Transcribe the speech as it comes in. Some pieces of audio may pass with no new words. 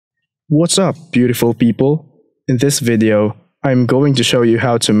What's up, beautiful people? In this video, I'm going to show you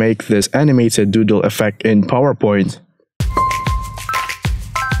how to make this animated doodle effect in PowerPoint.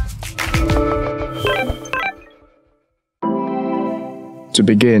 To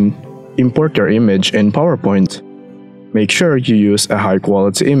begin, import your image in PowerPoint. Make sure you use a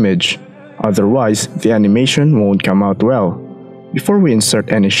high-quality image, otherwise the animation won't come out well. Before we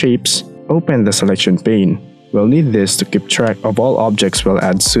insert any shapes, open the selection pane. We'll need this to keep track of all objects we'll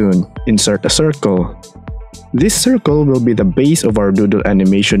add soon. Insert a circle. This circle will be the base of our doodle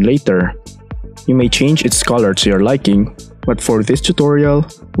animation later. You may change its color to your liking, but for this tutorial,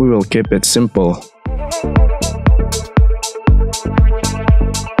 we will keep it simple.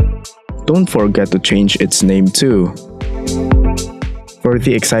 Don't forget to change its name too. For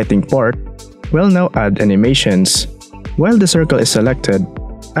the exciting part, we'll now add animations. While the circle is selected,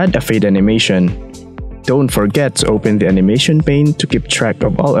 add a fade animation. Don't forget to open the animation pane to keep track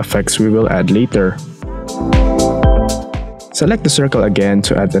of all effects we will add later. Select the circle again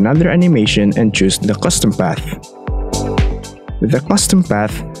to add another animation and choose the custom path. With the custom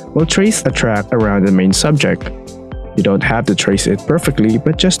path, we'll trace a track around the main subject. You don't have to trace it perfectly,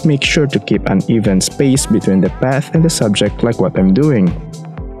 but just make sure to keep an even space between the path and the subject like what I'm doing.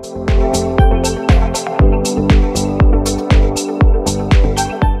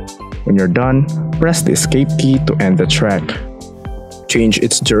 When you're done, press the escape key to end the track. Change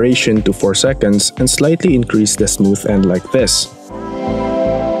its duration to 4 seconds and slightly increase the smooth end like this.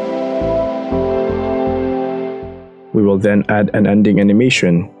 We will then add an ending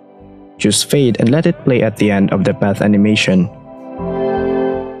animation. Choose fade and let it play at the end of the path animation.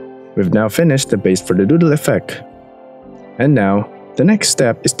 We've now finished the base for the doodle effect. And now, the next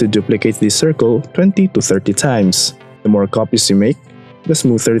step is to duplicate this circle 20 to 30 times. The more copies you make, the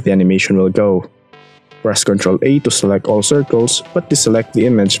smoother the animation will go. Press Ctrl A to select all circles, but deselect the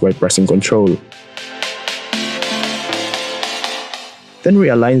image by pressing Ctrl. Then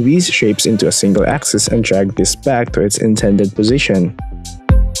realign these shapes into a single axis and drag this back to its intended position.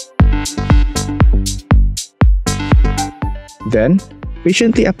 Then,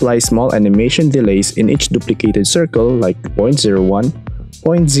 patiently apply small animation delays in each duplicated circle like 0.01,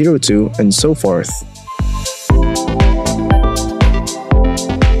 0.02, and so forth.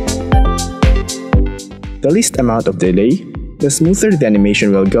 The least amount of delay, the smoother the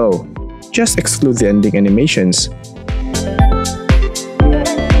animation will go. Just exclude the ending animations.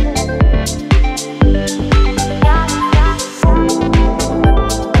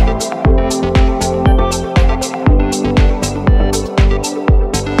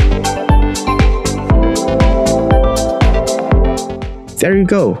 There you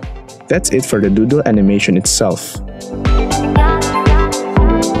go! That's it for the doodle animation itself.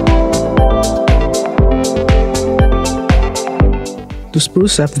 To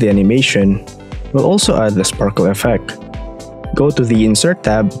spruce up the animation, we'll also add the sparkle effect. Go to the Insert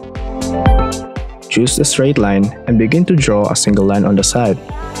tab, choose the straight line, and begin to draw a single line on the side.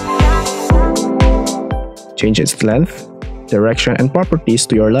 Change its length, direction, and properties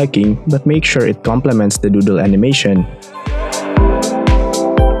to your liking, but make sure it complements the doodle animation.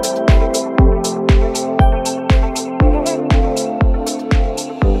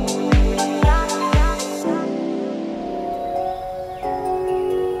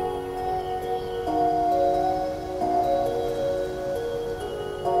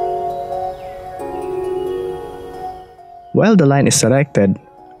 While the line is selected,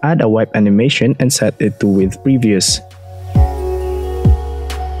 add a wipe animation and set it to with previous.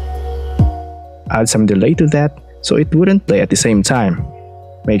 Add some delay to that so it wouldn't play at the same time.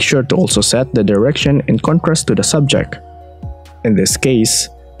 Make sure to also set the direction in contrast to the subject. In this case,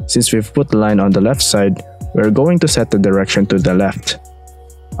 since we've put the line on the left side, we're going to set the direction to the left.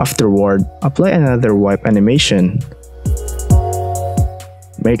 Afterward, apply another wipe animation.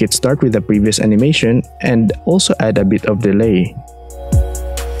 Make it start with the previous animation and also add a bit of delay.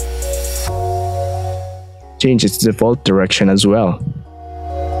 Change its default direction as well.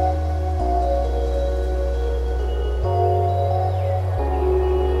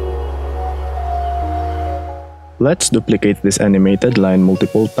 Let's duplicate this animated line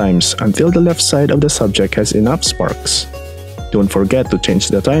multiple times until the left side of the subject has enough sparks. Don't forget to change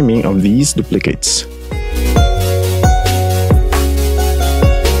the timing of these duplicates.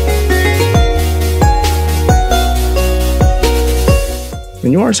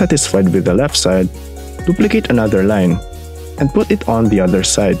 When you are satisfied with the left side, duplicate another line and put it on the other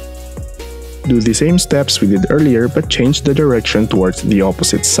side. Do the same steps we did earlier but change the direction towards the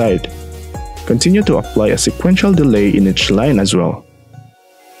opposite side. Continue to apply a sequential delay in each line as well.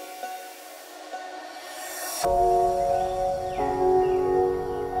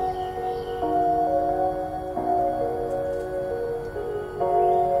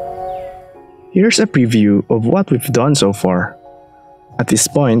 Here's a preview of what we've done so far. At this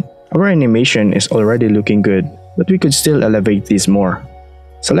point, our animation is already looking good, but we could still elevate these more.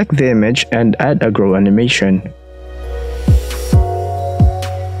 Select the image and add a grow animation.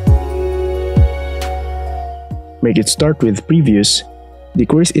 Make it start with previews,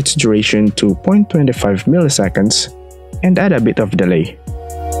 decrease its duration to 0.25 milliseconds, and add a bit of delay.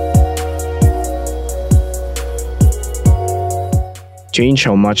 Change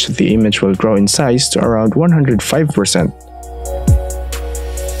how much the image will grow in size to around 105%.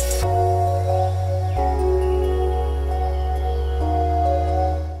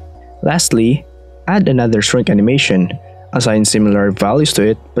 Lastly, add another shrink animation. Assign similar values to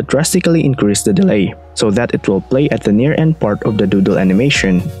it but drastically increase the delay so that it will play at the near end part of the doodle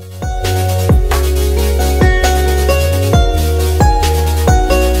animation.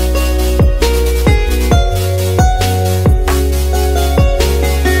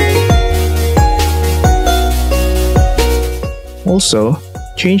 Also,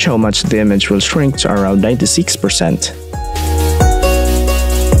 change how much the image will shrink to around 96%.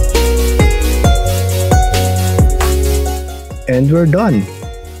 And we're done!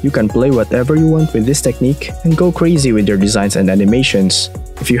 You can play whatever you want with this technique and go crazy with your designs and animations.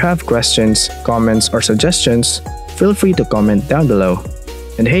 If you have questions, comments, or suggestions, feel free to comment down below.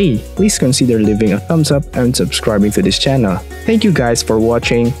 And hey, please consider leaving a thumbs up and subscribing to this channel. Thank you guys for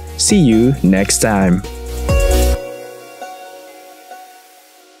watching. See you next time!